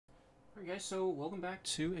Alright guys, so welcome back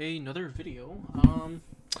to another video.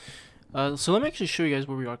 So let me actually show you guys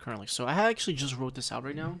where we are currently. So I actually just wrote this out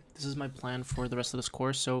right now. This is my plan for the rest of this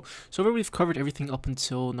course. So far we've covered everything up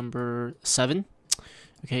until number 7.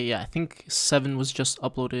 Okay, yeah, I think 7 was just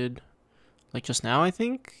uploaded like just now, I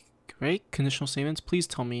think. Right? Conditional statements. Please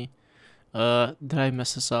tell me. Did I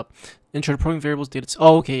mess this up? Intro to programming variables, data.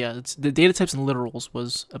 Oh, okay, yeah. It's the data types and literals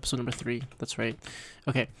was episode number 3. That's right.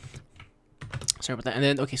 Okay. Sorry about that. And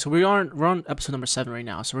then okay, so we're on episode number 7 right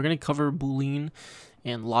now. So we're gonna cover Boolean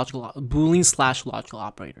and Boolean/logical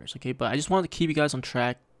operators. Okay, but I just wanted to keep you guys on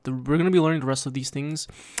track. We're gonna be learning the rest of these things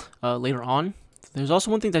later on. There's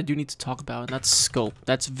also one thing that I do need to talk about, and that's scope.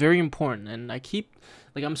 That's very important, and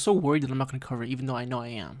I'm so worried that I'm not gonna cover it, even though I know I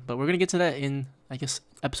am. But we're gonna get to that in, I guess,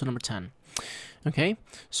 episode number 10. Okay,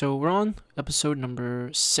 so we're on episode number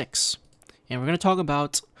 6, and we're gonna talk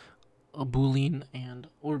about a Boolean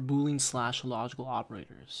or Boolean/logical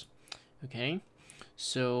operators. Okay,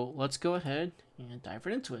 so let's go ahead and dive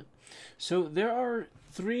right into it. So there are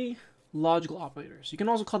 3 logical operators. You can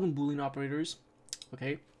also call them Boolean operators.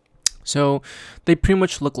 Okay, so they pretty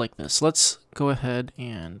much look like this. Let's go ahead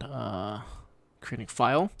and create a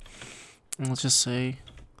file, and let's just say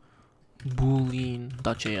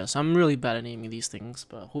boolean.js. I'm really bad at naming these things,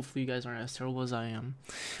 but hopefully you guys aren't as terrible as I am.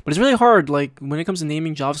 But it's really hard, like, when it comes to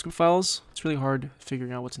naming JavaScript files, it's really hard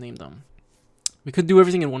figuring out what to name them. We could do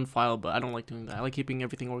everything in one file, but I don't like doing that. I like keeping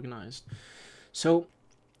everything organized. So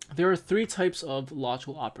there are 3 types of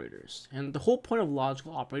logical operators, and the whole point of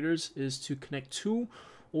logical operators is to connect 2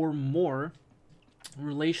 or more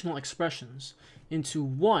relational expressions into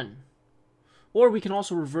one, or we can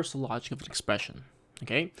also reverse the logic of an expression.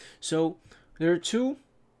 Okay, so there are 2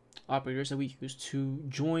 operators that we use to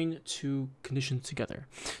join 2 conditions together.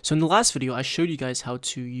 So in the last video, I showed you guys how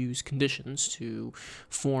to use conditions to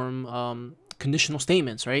form conditional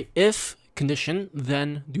statements, right? If condition,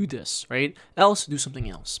 then do this, right? Else, do something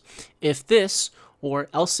else. If this, or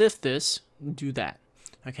else if this, do that.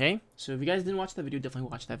 Okay, so if you guys didn't watch that video, definitely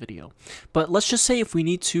watch that video. But let's just say if we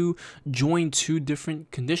need to join 2 different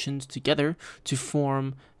conditions together to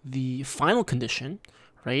form the final condition,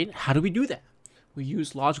 right? How do we do that? We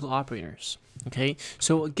use logical operators. Okay,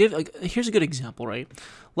 so here's a good example, right?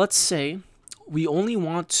 Let's say we only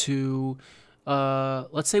want to go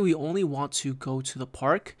to the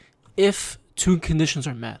park if 2 conditions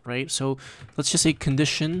are met, right? So let's just say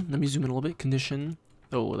condition. Let me zoom in a little bit. Condition.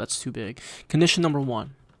 Oh, that's too big. Condition number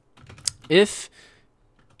 1. If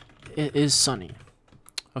it is sunny.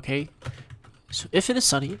 Okay, so if it is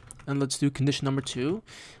sunny, and let's do condition number 2.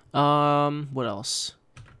 What else?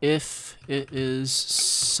 If it is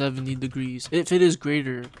 70 degrees. If it is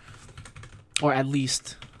greater or at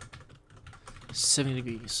least 70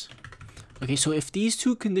 degrees. Okay, so if these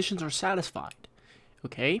 2 conditions are satisfied,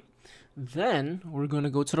 okay, then we're going to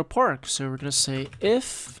go to the park. So we're going to say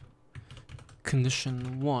if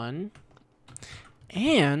condition 1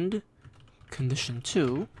 and condition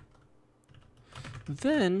 2,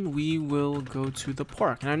 then we will go to the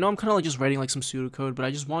park. And I know I'm kind of like just writing like some pseudocode, but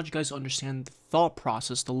I just want you guys to understand the thought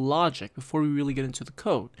process, the logic, before we really get into the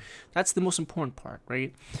code. That's the most important part,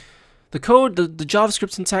 right? The code, the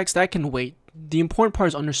JavaScript syntax, that can wait. The important part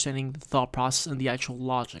is understanding the thought process and the actual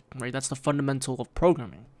logic, right? That's the fundamental of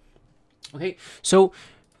programming. Okay, so,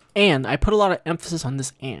 and I put a lot of emphasis on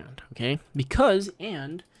this and, okay? Because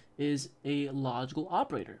and is a logical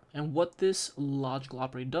operator, and what this logical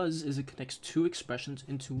operator does is it connects 2 expressions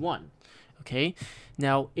into one. Okay,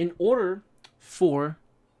 now in order for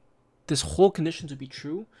this whole condition to be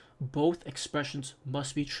true, both expressions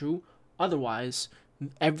must be true, otherwise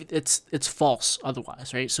it's false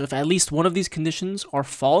otherwise, right? So if at least one of these conditions are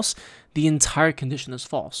false, the entire condition is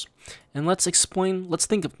false. And let's think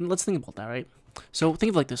about that, right? So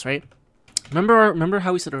think of it like this, right? Remember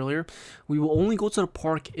how we said earlier, we will only go to the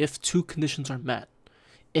park if 2 conditions are met.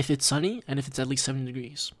 If it's sunny and if it's at least 70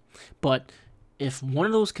 degrees. But if one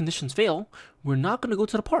of those conditions fail, we're not going to go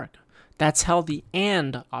to the park. That's how the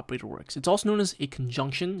AND operator works. It's also known as a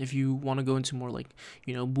conjunction if you want to go into more like,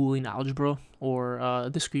 Boolean algebra or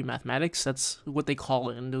discrete mathematics. That's what they call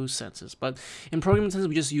it in those senses. But in programming sense,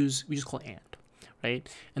 we just call it AND. Right?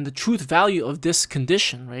 And the truth value of this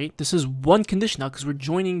condition, right? This is one condition now because we're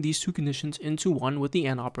joining these 2 conditions into one with the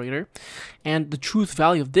AND operator. And the truth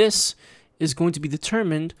value of this is going to be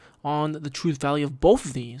determined on the truth value of both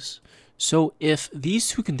of these. So if these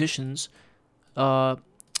 2 conditions,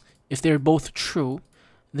 if they're both true,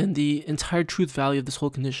 then the entire truth value of this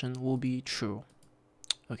whole condition will be true.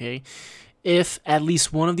 Okay? If at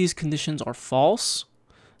least one of these conditions are false,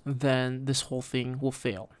 then this whole thing will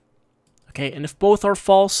fail. Okay, and if both are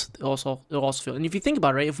false, it'll also fail. And if you think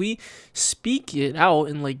about it, right, if we speak it out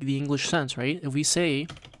in like the English sense, right, if we say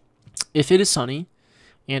if it is sunny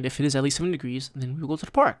and if it is at least 7 degrees, then we will go to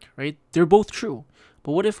the park, right? They're both true.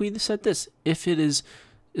 But what if we said this? If it is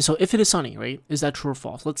sunny, right, is that true or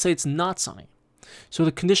false? Let's say it's not sunny. So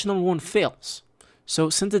the condition number 1 fails. So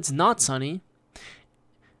since it's not sunny,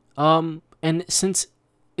 and since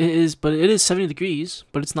it is 70 degrees,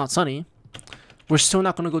 but it's not sunny, we're still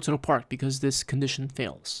not going to go to the park because this condition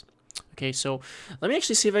fails. Okay, so let me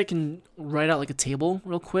actually see if I can write out like a table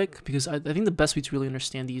real quick, because I think the best way to really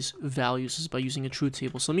understand these values is by using a truth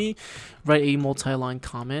table. So let me write a multi-line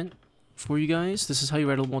comment for you guys. This is how you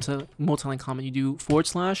write a multi-line comment. You do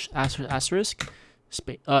 / asterisk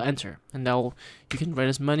enter, and now you can write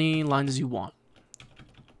as many lines as you want.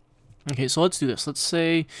 Okay, so let's do this. Let's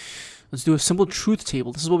do a simple truth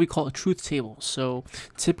table. This is what we call a truth table. So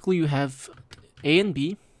typically you have A and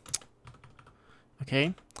B.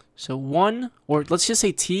 Okay, so 1, or let's just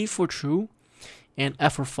say T for true and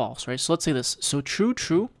F for false, right? So let's say this. So true,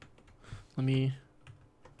 true. Let me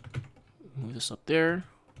move this up there.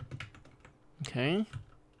 Okay.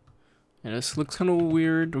 And this looks kind of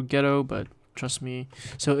weird or ghetto, but trust me.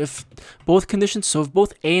 So if both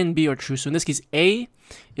A and B are true, so in this case, A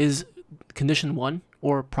is condition 1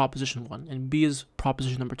 or proposition 1, and B is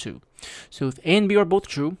proposition number 2. So if A and B are both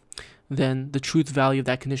true, then the truth value of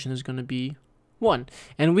that condition is going to be 1.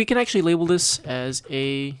 And we can actually label this as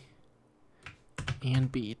A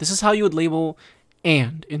and B. This is how you would label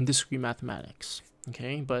and in discrete mathematics.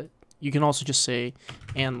 Okay, but you can also just say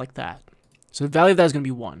and like that. So the value of that is going to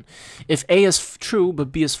be 1. If A is true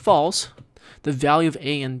but B is false, the value of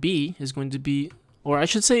A and B is going to be, or I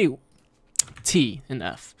should say T and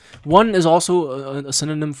F. 1 is also a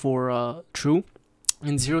synonym for true,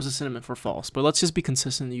 and 0 is a synonym for false. But let's just be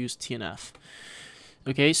consistent and use T and F.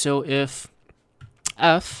 Okay, so if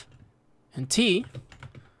F and T,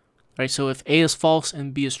 right, so if A is false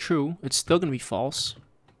and B is true, it's still going to be false.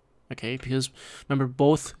 Okay, because remember,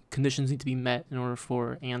 both conditions need to be met in order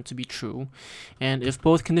for and to be true. And if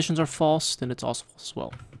both conditions are false, then it's also false as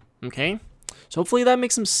well. Okay, so hopefully that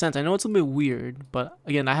makes some sense. I know it's a bit weird, but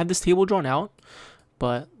again, I had this table drawn out,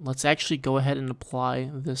 but let's actually go ahead and apply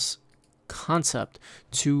this concept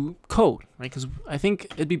to code, right? Because I think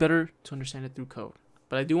it'd be better to understand it through code.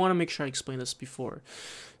 But I do want to make sure I explain this before,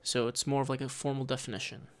 so it's more of like a formal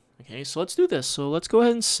definition. Okay, so let's do this. So let's go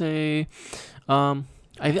ahead and say,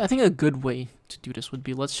 I think a good way to do this would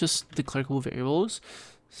be, let's just declare couple variables.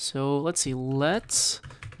 So let's see, let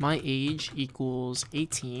my age equals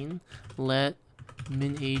 18, let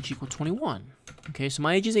min age equal 21. Okay, so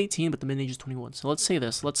my age is 18, but the min age is 21. So let's say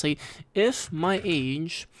this. Let's say if my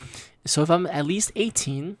age, so if I'm at least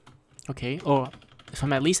 18, okay, or if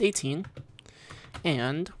I'm at least 18,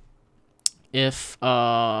 and if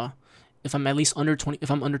I'm at least under 20,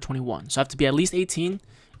 if I'm under 21, so I have to be at least 18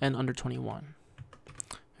 and under 21.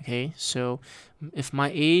 Okay, so if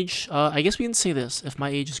my age, I guess we can say this, if my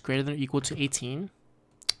age is greater than or equal to 18,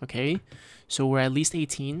 okay, so we're at least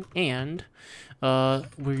 18, and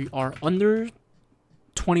we are under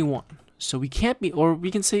 21, so we can't be, or we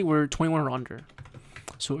can say we're 21 or under.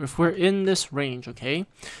 So if we're in this range, okay,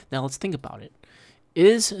 now let's think about it.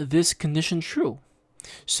 Is this condition true?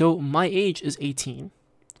 So my age is 18,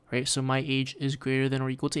 right? So my age is greater than or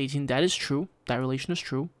equal to 18. That is true. That relation is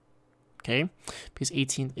true. Okay, because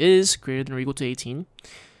 18 is greater than or equal to 18.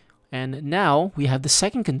 And now we have the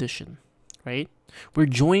second condition, right? We're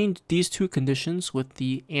joined these two conditions with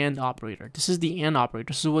the AND operator. This is the AND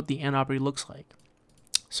operator. This is what the AND operator looks like.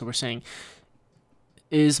 So we're saying,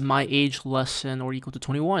 is my age less than or equal to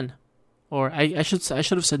 21? Or I should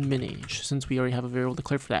have said min age, since we already have a variable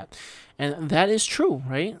declared for that. And that is true,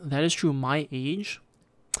 right? That is true. My age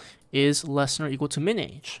is less than or equal to min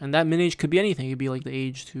age. And that min age could be anything. It could be like the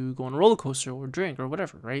age to go on a roller coaster or drink or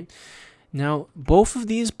whatever, right? Now, both of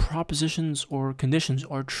these propositions or conditions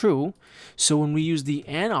are true. So when we use the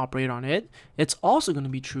AND operator on it, it's also going to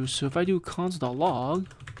be true. So if I do console.log,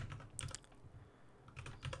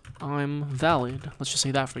 I'm valid. Let's just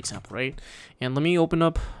say that, for example, right? And let me open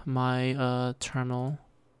up my terminal.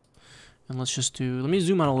 And let's just do, let me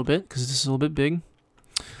zoom out a little bit because this is a little bit big.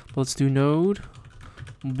 But let's do node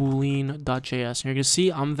boolean.js, and you're going to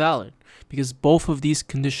see I'm valid because both of these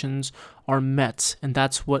conditions are met, and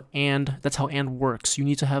that's how AND works. You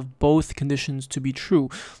need to have both conditions to be true.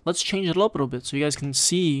 Let's change it up a little bit so you guys can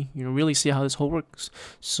see, really see how this whole works.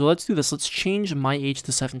 So let's do this. Let's change my age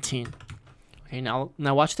to 17. Okay, now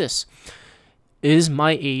watch this. Is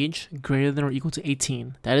my age greater than or equal to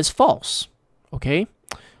 18? That is false. Okay.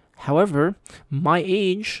 However, my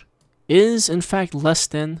age is in fact less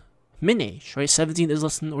than min age, right? 17 is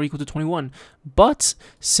less than or equal to 21. But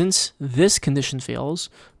since this condition fails,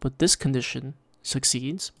 but this condition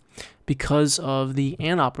succeeds, because of the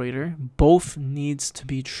AND operator, both needs to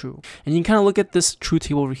be true. And you can kind of look at this truth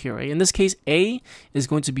table over here, right? In this case, A is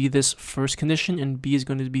going to be this first condition and B is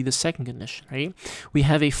going to be the second condition, right? We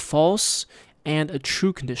have a false and a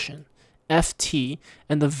true condition, ft,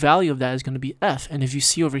 and the value of that is going to be f. And if you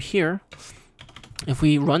see over here, if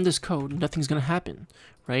we run this code, nothing's going to happen,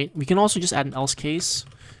 right? We can also just add an else case.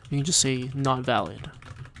 We can just say not valid,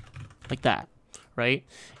 like that, right?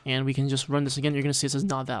 And we can just run this again. You're going to see it says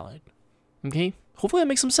not valid. Okay, hopefully that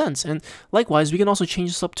makes some sense. And likewise, we can also change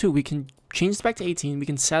this up too. We can change this back to 18. We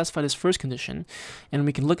can satisfy this first condition, and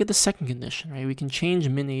we can look at the second condition, right? We can change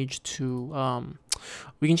min age to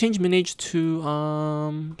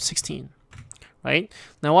 16, right?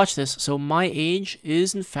 Now watch this. So my age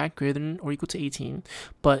is in fact greater than or equal to 18,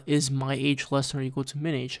 but is my age less than or equal to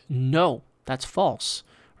min age? No, that's false,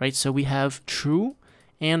 right? So we have true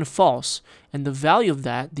and false, and the value of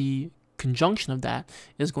that, the conjunction of that,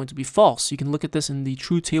 is going to be false. You can look at this in the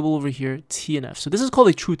truth table over here, T and F. So this is called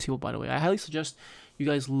a truth table, by the way. I highly suggest you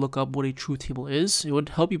guys look up what a truth table is. It would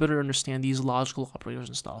help you better understand these logical operators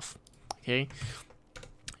and stuff. Okay,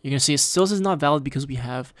 you're gonna see it still says not valid because we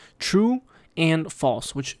have true and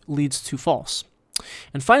false, which leads to false.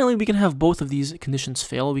 And finally, we can have both of these conditions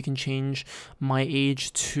fail. We can change my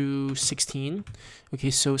age to 16.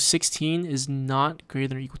 Okay, so 16 is not greater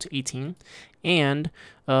than or equal to 18, and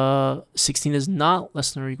 16 is not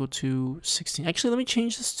less than or equal to 16. Actually, let me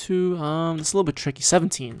change this to it's a little bit tricky.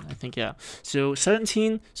 17, I think, yeah. So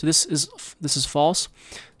 17. So this is false,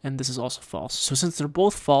 and this is also false. So since they're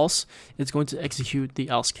both false, it's going to execute the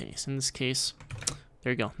else case. In this case,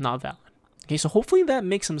 there you go, not valid. Okay, so hopefully that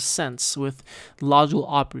makes some sense with logical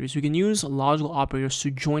operators. We can use logical operators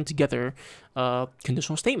to join together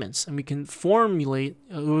conditional statements, and we can formulate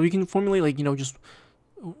like, you know, just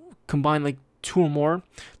combine like two or more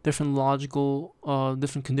different logical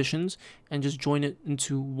different conditions and just join it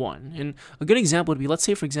into one. And a good example would be, let's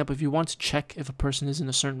say for example, if you want to check if a person is in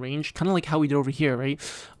a certain range, kind of like how we did over here, right?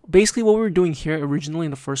 Basically what we were doing here originally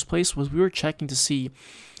in the first place was we were checking to see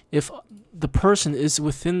if the person is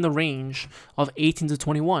within the range of 18 to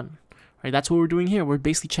 21, right? That's what we're doing here. We're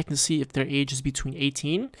basically checking to see if their age is between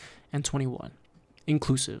 18 and 21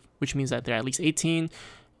 inclusive, which means that they're at least 18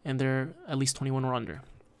 and they're at least 21 or under.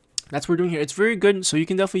 That's what we're doing here. It's very good, so you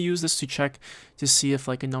can definitely use this to check to see if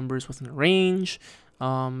like a number is within a range.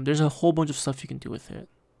 There's a whole bunch of stuff you can do with it.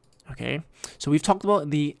 Okay, so we've talked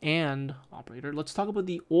about the AND operator. Let's talk about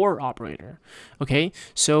the OR operator. Okay,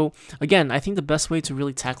 so again, I think the best way to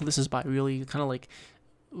really tackle this is by really kind of like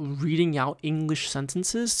reading out English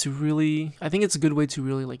sentences to really, I think it's a good way to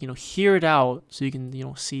really, like, you know, hear it out so you can, you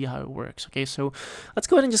know, see how it works. Okay, so let's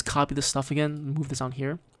go ahead and just copy this stuff again, move this on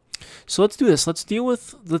here. So let's do this.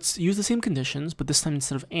 Let's use the same conditions, but this time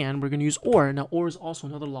instead of AND, we're going to use OR. Now, OR is also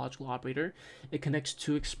another logical operator. It connects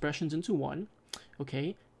two expressions into one.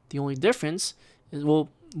 Okay, the only difference is, well,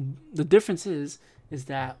 the difference is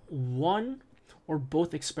that one or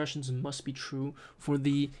both expressions must be true for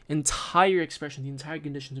the entire expression, the entire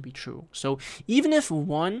condition to be true. So even if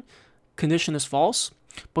one condition is false,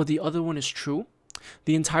 but the other one is true,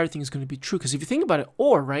 the entire thing is going to be true. Because if you think about it,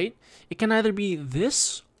 OR, right, it can either be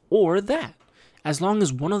this or that. As long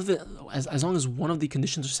as one of the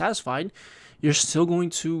conditions are satisfied, you're still going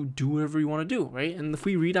to do whatever you want to do, right? And if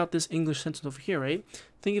we read out this English sentence over here, right,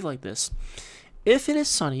 think of it like this: if it is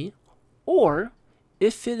sunny, or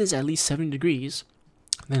if it is at least 70 degrees,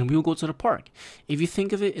 then we will go to the park. If you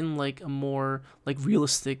think of it in like a more like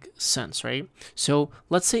realistic sense, right? So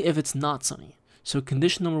let's say if it's not sunny, so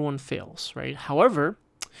condition number one fails, right? However,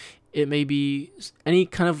 it may be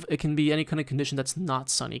it can be any kind of condition that's not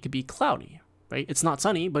sunny. It could be cloudy, right? It's not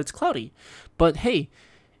sunny, but it's cloudy. But hey,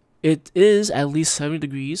 it is at least 70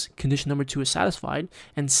 degrees. Condition number two is satisfied.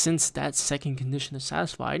 And since that second condition is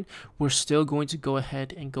satisfied, we're still going to go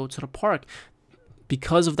ahead and go to the park.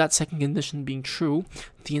 Because of that second condition being true,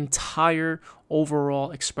 the entire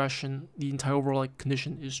overall expression, the entire overall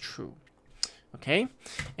condition is true. Okay?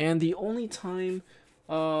 And the only time,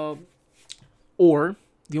 the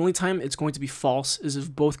only time it's going to be false is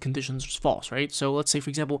if both conditions are false, right? So let's say, for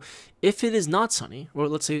example, if it is not sunny, or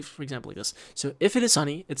let's say, for example, like this. So if it is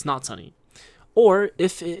sunny, it's not sunny. Or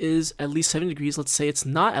if it is at least 70 degrees, let's say it's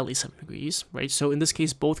not at least 70 degrees, right? So in this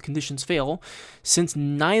case, both conditions fail. Since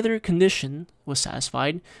neither condition was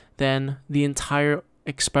satisfied, then the entire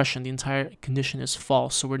expression, the entire condition is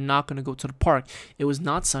false. So we're not going to go to the park. It was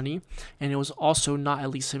not sunny, and it was also not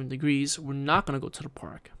at least 70 degrees. We're not going to go to the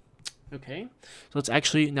park. Okay, so let's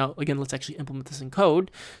actually implement this in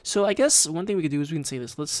code. So I guess one thing we could do is we can say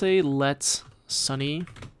this. Let's say let sunny,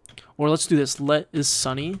 or let's do this. Let is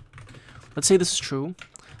sunny. Let's say this is true.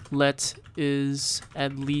 Let is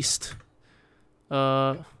at least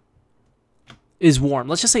is warm.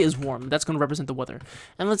 Let's just say is warm. That's going to represent the weather.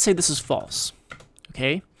 And let's say this is false.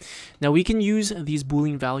 Okay. Now we can use these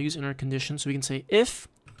Boolean values in our condition. So we can say if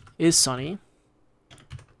is sunny.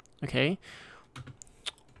 Okay.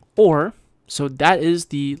 Or, so that is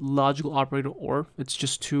the logical operator or. It's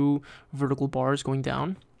just two vertical bars going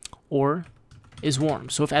down. Or is warm.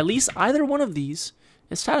 So if at least either one of these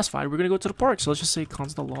is satisfied, we're going to go to the park. So let's just say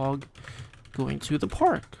constant log going to the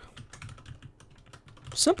park.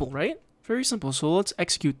 Simple, right? Very simple. So let's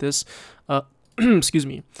execute this. Excuse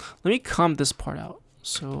me. Let me comment this part out.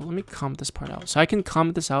 So I can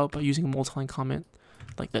comment this out by using a multi-line comment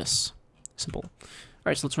like this. Simple. All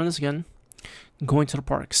right, so let's run this again. Going to the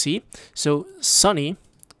park. See? So sunny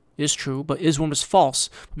is true, but is warm is false.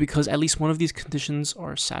 Because at least one of these conditions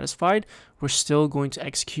are satisfied, we're still going to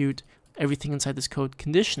execute everything inside this code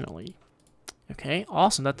conditionally. Okay,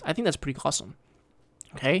 awesome. I think that's pretty awesome.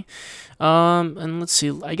 Okay, and let's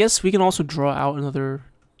see. I guess we can also draw out another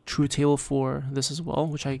truth table for this as well,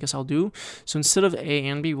 which I guess I'll do. So instead of A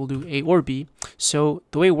and B, we'll do A or B. So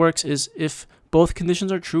the way it works is if both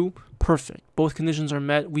conditions are true, perfect. Both conditions are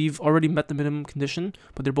met. We've already met the minimum condition,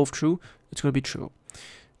 but they're both true. It's going to be true.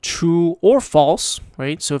 True or false,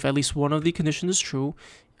 right? So if at least one of the conditions is true,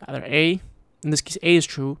 either A, in this case A is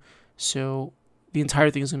true, so the entire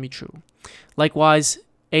thing is going to be true. Likewise,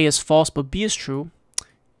 A is false, but B is true,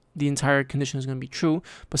 the entire condition is going to be true.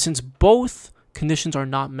 But since both conditions are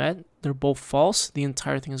not met, they're both false, the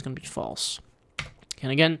entire thing is going to be false.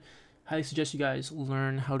 And again, highly suggest you guys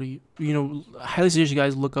learn how to, highly suggest you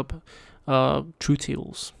guys look up truth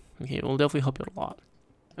tables. Okay, it will definitely help you out a lot.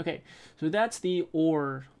 Okay, so that's the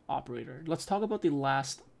OR operator. Let's talk about the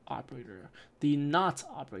last operator, the not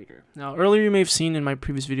operator. Now, earlier you may have seen in my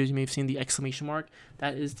previous videos, you may have seen the exclamation mark.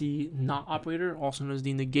 That is the not operator, also known as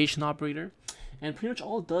the negation operator. And pretty much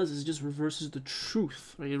all it does is it just reverses the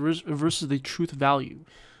truth, right? It reverses the truth value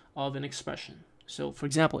of an expression. So, for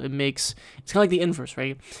example, it's kind of like the inverse,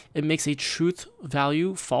 right? It makes a truth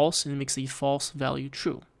value false and it makes a false value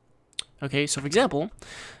true. Okay, so for example,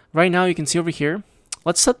 right now you can see over here,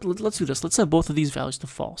 let's do this. Let's set both of these values to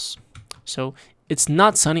false. So it's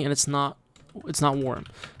not sunny and it's not warm.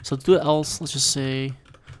 So to do it else, let's just say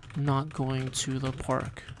not going to the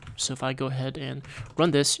park. So if I go ahead and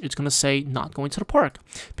run this, it's going to say not going to the park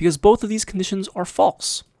because both of these conditions are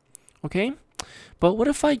false. Okay? But what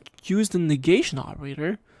if I use the negation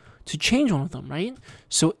operator to change one of them, right?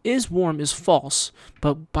 So is warm is false,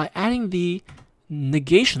 but by adding the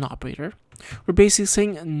negation operator, we're basically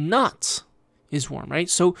saying not is warm, right?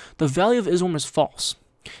 So the value of is warm is false.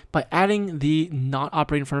 By adding the not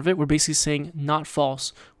operator in front of it, we're basically saying not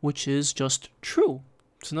false, which is just true.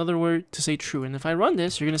 It's another word to say true. And if I run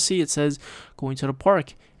this, you're going to see it says going to the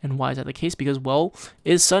park. And why is that the case? Because, well,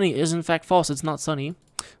 is sunny is in fact false. It's not sunny.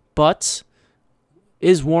 But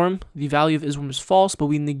is warm, the value of is warm is false, but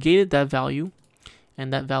we negated that value.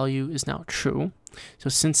 And that value is now true. So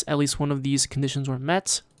since at least one of these conditions were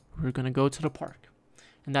met, we're going to go to the park.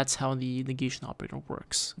 And that's how the negation operator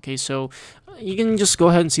works. Okay, so you can just go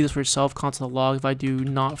ahead and see this for yourself. Constant log. If I do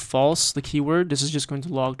not false, the keyword, this is just going to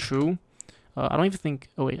log true. I don't even think,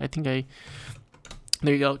 oh wait, there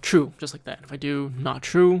you go, true, just like that. If I do not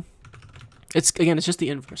true, it's just the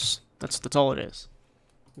inverse. That's all it is.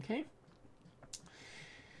 Okay?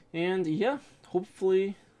 And yeah,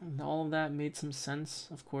 hopefully all of that made some sense.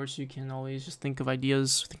 Of course, you can always just think of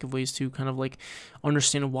ideas, think of ways to kind of like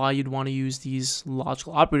understand why you'd want to use these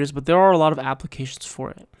logical operators, but there are a lot of applications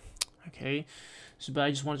for it. Okay? So, but I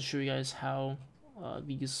just wanted to show you guys how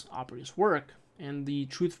these operators work and the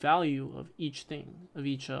truth value of each thing, of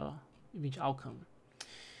each outcome.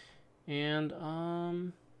 And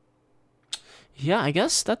yeah, I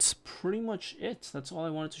guess that's pretty much it. That's all I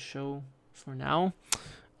wanted to show for now.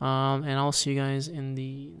 And I'll see you guys in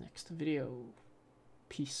the next video.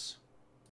 Peace.